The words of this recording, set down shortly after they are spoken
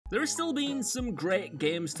There has still been some great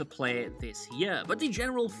games to play this year, but the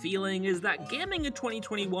general feeling is that gaming in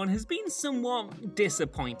 2021 has been somewhat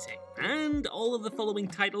disappointing, and all of the following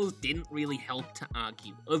titles didn't really help to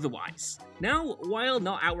argue otherwise. Now, while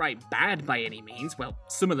not outright bad by any means, well,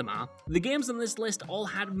 some of them are, the games on this list all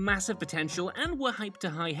had massive potential and were hyped to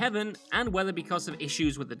high heaven, and whether because of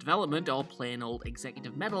issues with the development or plain old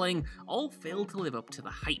executive meddling, all failed to live up to the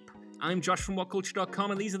hype. I'm Josh from WhatCulture.com,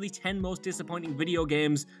 and these are the 10 most disappointing video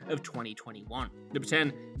games of 2021. Number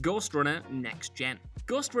 10, Ghost Runner Next Gen.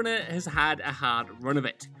 Ghost Runner has had a hard run of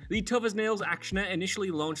it. The tough as nails actioner initially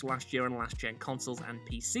launched last year on last-gen consoles and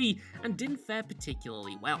PC, and didn't fare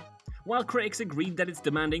particularly well. While critics agreed that its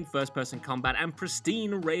demanding first-person combat and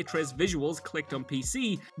pristine ray-traced visuals clicked on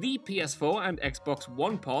PC, the PS4 and Xbox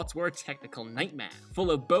One ports were a technical nightmare, full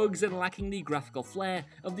of bugs and lacking the graphical flair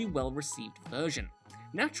of the well-received version.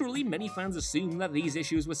 Naturally, many fans assumed that these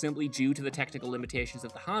issues were simply due to the technical limitations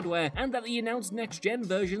of the hardware, and that the announced next-gen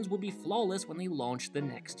versions would be flawless when they launched the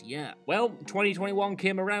next year. Well, 2021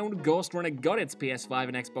 came around, Ghost Runner got its PS5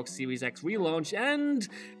 and Xbox Series X relaunch, and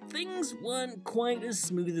things weren't quite as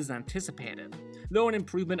smooth as anticipated. Though an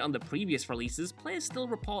improvement on the previous releases, players still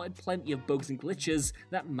reported plenty of bugs and glitches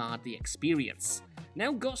that marred the experience.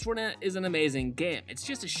 Now, Ghost Runner is an amazing game. It's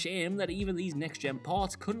just a shame that even these next-gen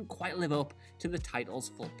ports couldn't quite live up to the title's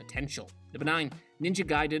full potential. Number 9, Ninja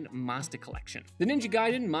Gaiden Master Collection. The Ninja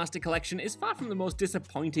Gaiden Master Collection is far from the most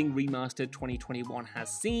disappointing remaster 2021 has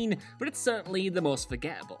seen, but it's certainly the most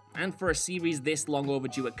forgettable. And for a series this long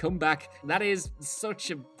overdue a comeback, that is such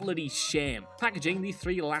a bloody shame. Packaging the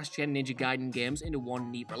 3 last-gen Ninja Gaiden games into one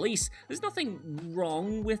neat release, there's nothing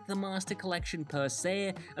wrong with the Master Collection per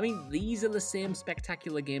se. I mean, these are the same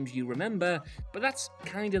spectacular games you remember, but that's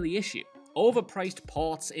kind of the issue. Overpriced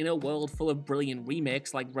ports in a world full of brilliant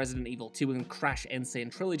remakes like Resident Evil 2 and Crash Insane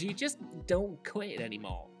Trilogy just don't cut it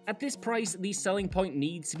anymore. At this price, the selling point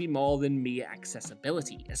needs to be more than mere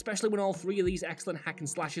accessibility, especially when all 3 of these excellent hack and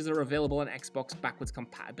slashes are available on Xbox backwards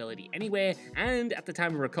compatibility anyway, and at the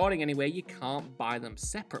time of recording anyway, you can't buy them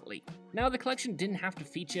separately. Now, the collection didn't have to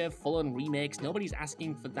feature full-on remakes, nobody's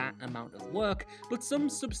asking for that amount of work, but some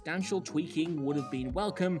substantial tweaking would have been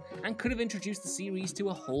welcome and could have introduced the series to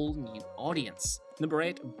a whole new audience. Number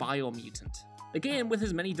 8, Biomutant. A game with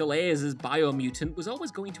as many delays as Biomutant was always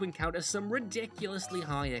going to encounter some ridiculously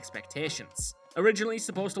high expectations. Originally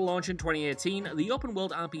supposed to launch in 2018, the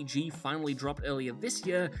open-world RPG finally dropped earlier this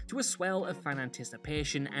year to a swell of fan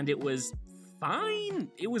anticipation, and it was fine.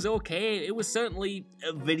 It was okay. It was certainly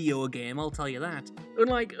a video game, I'll tell you that.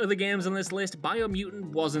 Unlike other games on this list,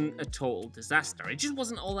 Biomutant wasn't a total disaster. It just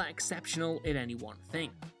wasn't all that exceptional in any one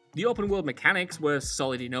thing. The open world mechanics were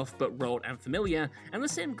solid enough but rote and familiar, and the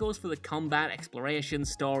same goes for the combat, exploration,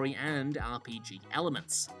 story, and RPG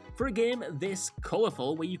elements. For a game this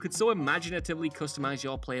colourful, where you could so imaginatively customise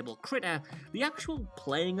your playable critter, the actual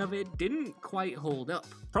playing of it didn't quite hold up.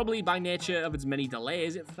 Probably by nature of its many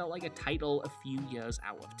delays, it felt like a title a few years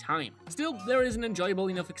out of time. Still, there is an enjoyable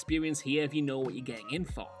enough experience here if you know what you're getting in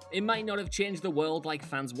for. It might not have changed the world like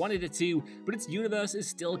fans wanted it to, but its universe is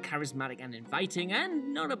still charismatic and inviting,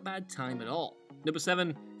 and not a bad time at all. Number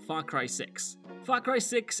 7, Far Cry 6. Far Cry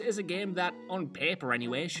 6 is a game that, on paper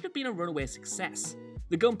anyway, should have been a runaway success.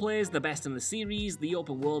 The gunplay is the best in the series, the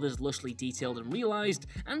open world is lushly detailed and realised,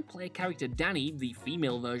 and player character Danny, the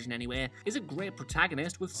female version anyway, is a great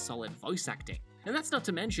protagonist with solid voice acting. And that's not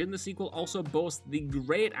to mention the sequel also boasts the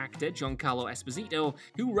great actor Giancarlo Esposito,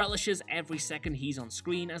 who relishes every second he's on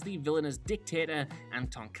screen as the villainous dictator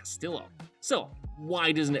Anton Castillo. So,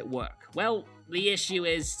 why doesn't it work? Well, the issue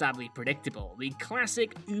is sadly predictable, the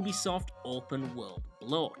classic Ubisoft open world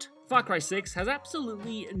bloat. Far Cry 6 has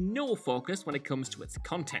absolutely no focus when it comes to its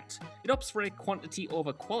content. It opts for a quantity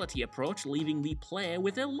over quality approach, leaving the player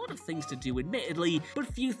with a lot of things to do admittedly, but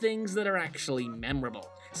few things that are actually memorable.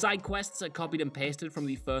 Side quests are copied and pasted from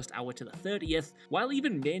the first hour to the 30th, while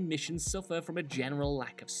even main missions suffer from a general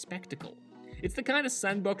lack of spectacle. It's the kind of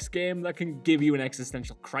sandbox game that can give you an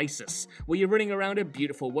existential crisis, where you're running around a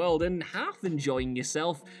beautiful world and half enjoying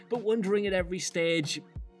yourself, but wondering at every stage,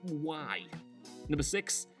 why? Number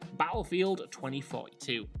 6, Battlefield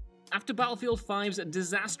 2042. After Battlefield 5's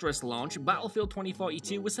disastrous launch, Battlefield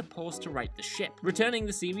 2042 was supposed to right the ship, returning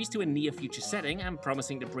the series to a near-future setting and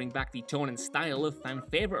promising to bring back the tone and style of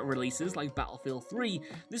fan-favourite releases like Battlefield 3.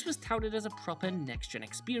 This was touted as a proper next-gen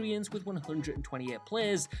experience with 128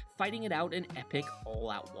 players fighting it out in epic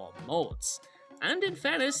all-out war modes. And in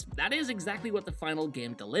fairness, that is exactly what the final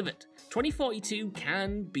game delivered. 2042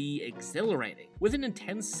 can be exhilarating, with an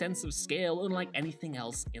intense sense of scale unlike anything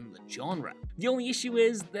else in the genre. The only issue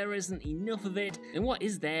is there isn't enough of it, and what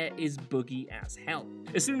is there is buggy as hell.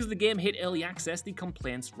 As soon as the game hit early access, the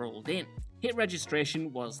complaints rolled in. Hit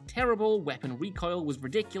registration was terrible, weapon recoil was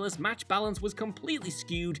ridiculous, match balance was completely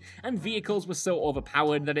skewed, and vehicles were so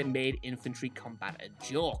overpowered that it made infantry combat a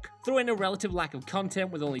joke. Throw in a relative lack of content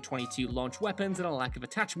with only 22 launch weapons and a lack of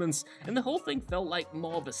attachments, and the whole thing felt like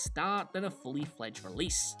more of a start than a fully fledged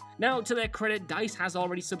release. Now, to their credit, DICE has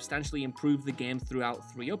already substantially improved the game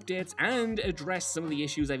throughout 3 updates and addressed some of the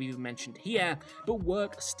issues I've even mentioned here, but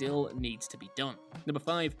work still needs to be done. Number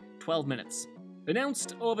 5, 12 minutes.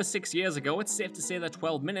 Announced over 6 years ago, it's safe to say that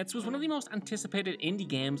 12 Minutes was one of the most anticipated indie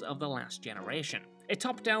games of the last generation. A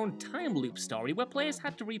top-down time loop story where players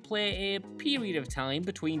had to replay a period of time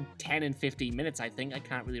between 10 and 15 minutes, I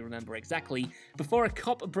can't really remember exactly, before a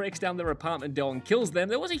cop breaks down their apartment door and kills them.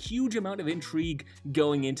 There was a huge amount of intrigue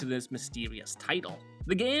going into this mysterious title.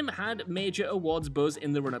 The game had major awards buzz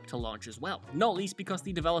in the run-up to launch as well, not least because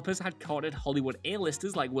the developers had courted Hollywood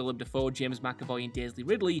A-listers like Willem Dafoe, James McAvoy and Daisy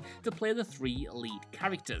Ridley to play the 3 lead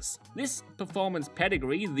characters. This performance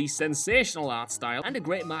pedigree, the sensational art style, and a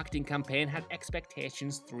great marketing campaign had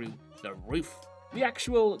expectations through the roof. The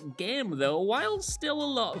actual game, though, while still a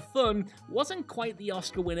lot of fun, wasn't quite the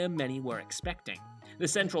Oscar winner many were expecting. The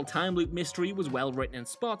central time loop mystery was well written in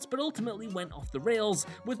spots, but ultimately went off the rails,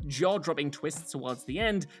 with jaw-dropping twists towards the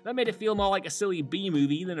end that made it feel more like a silly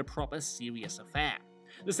B-movie than a proper serious affair.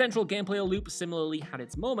 The central gameplay loop similarly had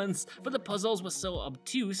its moments, but the puzzles were so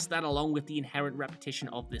obtuse that, along with the inherent repetition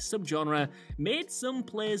of this subgenre, made some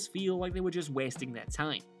players feel like they were just wasting their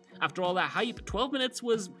time. After all that hype, 12 Minutes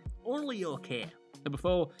was only okay. Number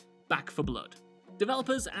 4, Back 4 Blood.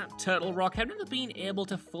 Developers at Turtle Rock have never been able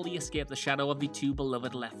to fully escape the shadow of the 2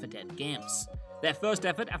 beloved Left 4 Dead games. Their first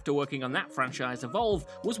effort after working on that franchise, Evolve,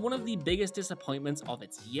 was one of the biggest disappointments of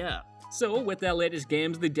its year. So, with their latest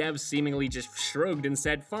games, the devs seemingly just shrugged and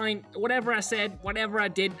said, fine, whatever I said, whatever I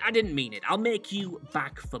didn't mean it. I'll make you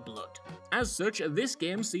Back 4 Blood. As such, this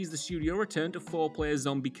game sees the studio return to 4-player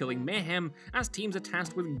zombie-killing mayhem as teams are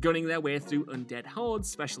tasked with gunning their way through undead hordes,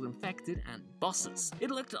 special infected, and bosses. It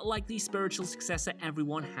looked like the spiritual successor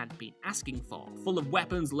everyone had been asking for, full of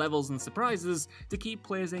weapons, levels, and surprises to keep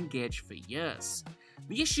players engaged for years.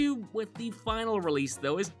 The issue with the final release,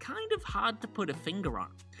 though, is kind of hard to put a finger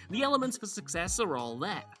on. The elements for success are all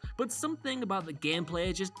there, but something about the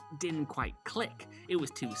gameplay just didn't quite click. It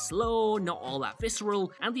was too slow, not all that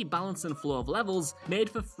visceral, and the balance and flow of levels made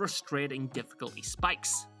for frustrating difficulty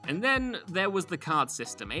spikes. And then there was the card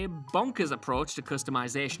system, a bonkers approach to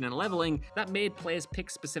customization and leveling that made players pick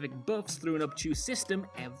specific buffs through an obtuse system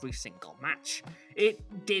every single match.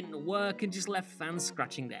 It didn't work and just left fans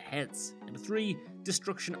scratching their heads. Number 3,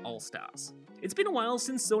 Destruction All-Stars. It's been a while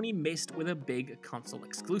since Sony missed with a big console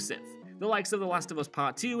exclusive. The likes of The Last of Us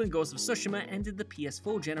Part 2 and Ghost of Tsushima ended the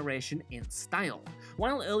PS4 generation in style,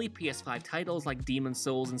 while early PS5 titles like Demon's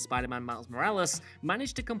Souls and Spider-Man Miles Morales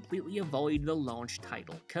managed to completely avoid the launch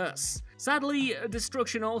title curse. Sadly,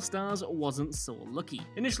 Destruction All-Stars wasn't so lucky.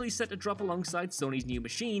 Initially set to drop alongside Sony's new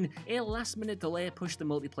machine, a last-minute delay pushed the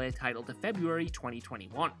multiplayer title to February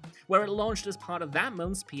 2021, where it launched as part of that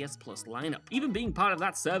month's PS Plus lineup. Even being part of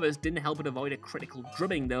that service didn't help it avoid a critical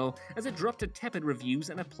drubbing though, as it dropped to tepid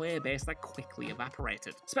reviews and a player base that quickly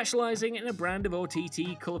evaporated. Specializing in a brand of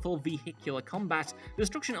OTT colourful vehicular combat,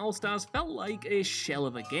 Destruction All-Stars felt like a shell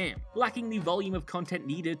of a game, lacking the volume of content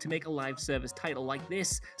needed to make a live service title like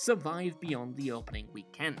this survive beyond the opening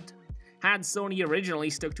weekend. Had Sony originally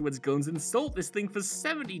stuck to its guns and sold this thing for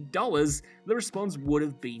 $70, the response would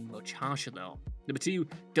have been much harsher though. Number 2,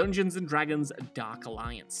 Dungeons & Dragons Dark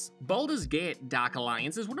Alliance. Baldur's Gate Dark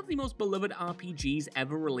Alliance is one of the most beloved RPGs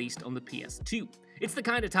ever released on the PS2. It's the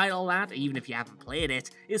kind of title that, even if you haven't played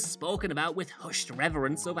it, is spoken about with hushed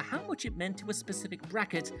reverence over how much it meant to a specific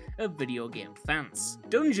bracket of video game fans.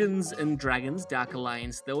 Dungeons & Dragons Dark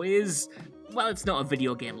Alliance, though, is, well, it's not a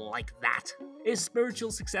video game like that. A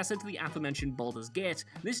spiritual successor to the aforementioned Baldur's Gate,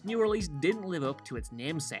 this new release didn't live up to its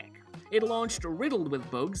namesake. It launched riddled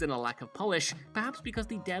with bugs and a lack of polish, perhaps because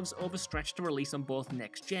the devs overstretched to release on both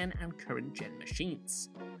next-gen and current-gen machines.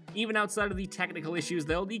 Even outside of the technical issues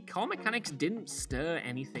though, the core mechanics didn't stir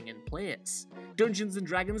anything in players. Dungeons &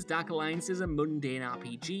 Dragons Dark Alliance is a mundane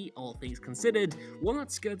RPG, all things considered, one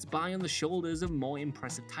that skirts by on the shoulders of more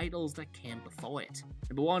impressive titles that came before it.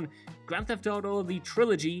 Number 1, Grand Theft Auto The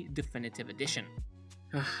Trilogy Definitive Edition.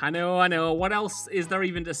 I know, what else is there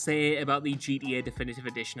even to say about the GTA Definitive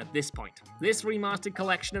Edition at this point? This remastered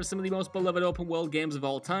collection of some of the most beloved open world games of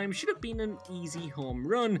all time should have been an easy home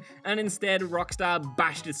run, and instead Rockstar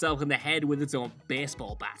bashed itself in the head with its own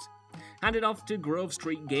baseball bat. Handed off to Grove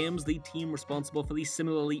Street Games, the team responsible for the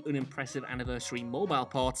similarly unimpressive Anniversary mobile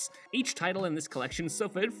ports, each title in this collection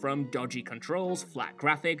suffered from dodgy controls, flat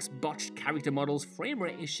graphics, botched character models, frame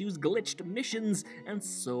rate issues, glitched missions, and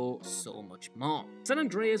so much more. San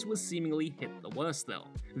Andreas was seemingly hit the worst though.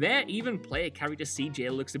 There, even player character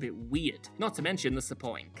CJ looks a bit weird, not to mention the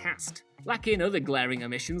supporting cast. Lacking other glaring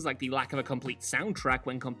omissions like the lack of a complete soundtrack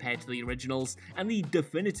when compared to the originals, and the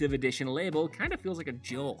Definitive Edition label kind of feels like a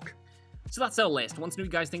joke. So that's our list. Want to know what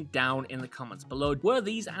you guys think down in the comments below. Were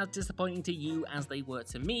these as disappointing to you as they were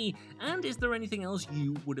to me? And is there anything else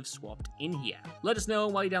you would have swapped in here? Let us know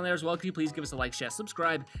while you're down there as well. Could you please give us a like, share,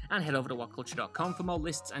 subscribe, and head over to WhatCulture.com for more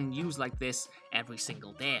lists and news like this every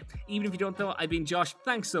single day. Even if you don't though, I've been Josh.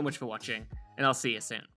 Thanks so much for watching, and I'll see you soon.